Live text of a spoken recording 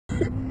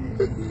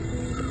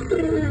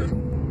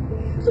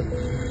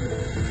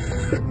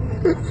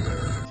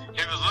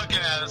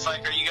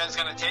guys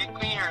gonna take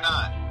me or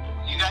not?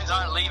 You guys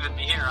aren't leaving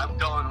me here. I'm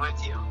going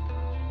with you.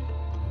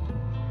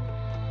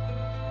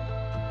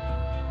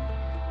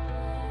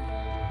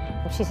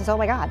 She says, oh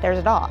my God, there's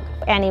a dog.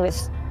 And he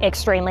was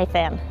extremely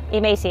thin,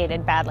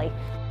 emaciated badly.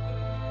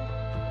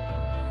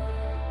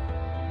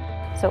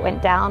 So it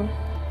went down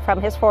from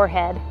his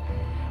forehead,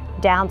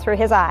 down through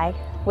his eye,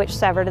 which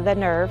severed the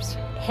nerves,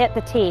 hit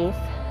the teeth,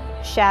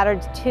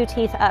 shattered 2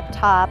 teeth up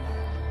top,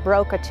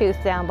 broke a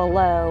tooth down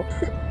below.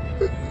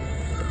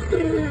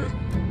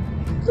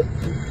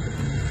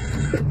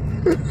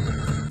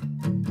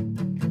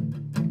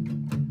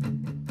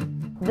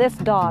 This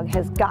dog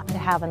has got to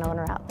have an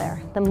owner out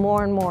there. The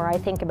more and more I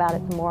think about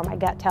it, the more my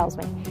gut tells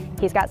me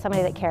he's got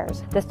somebody that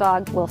cares. This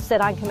dog will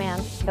sit on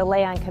command, he'll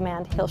lay on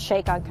command, he'll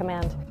shake on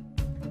command.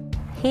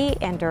 He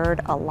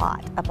endured a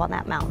lot up on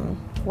that mountain.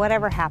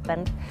 Whatever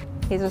happened,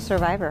 he's a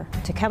survivor.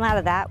 To come out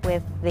of that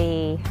with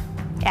the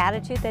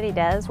attitude that he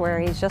does, where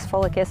he's just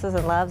full of kisses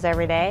and loves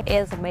every day,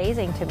 is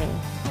amazing to me.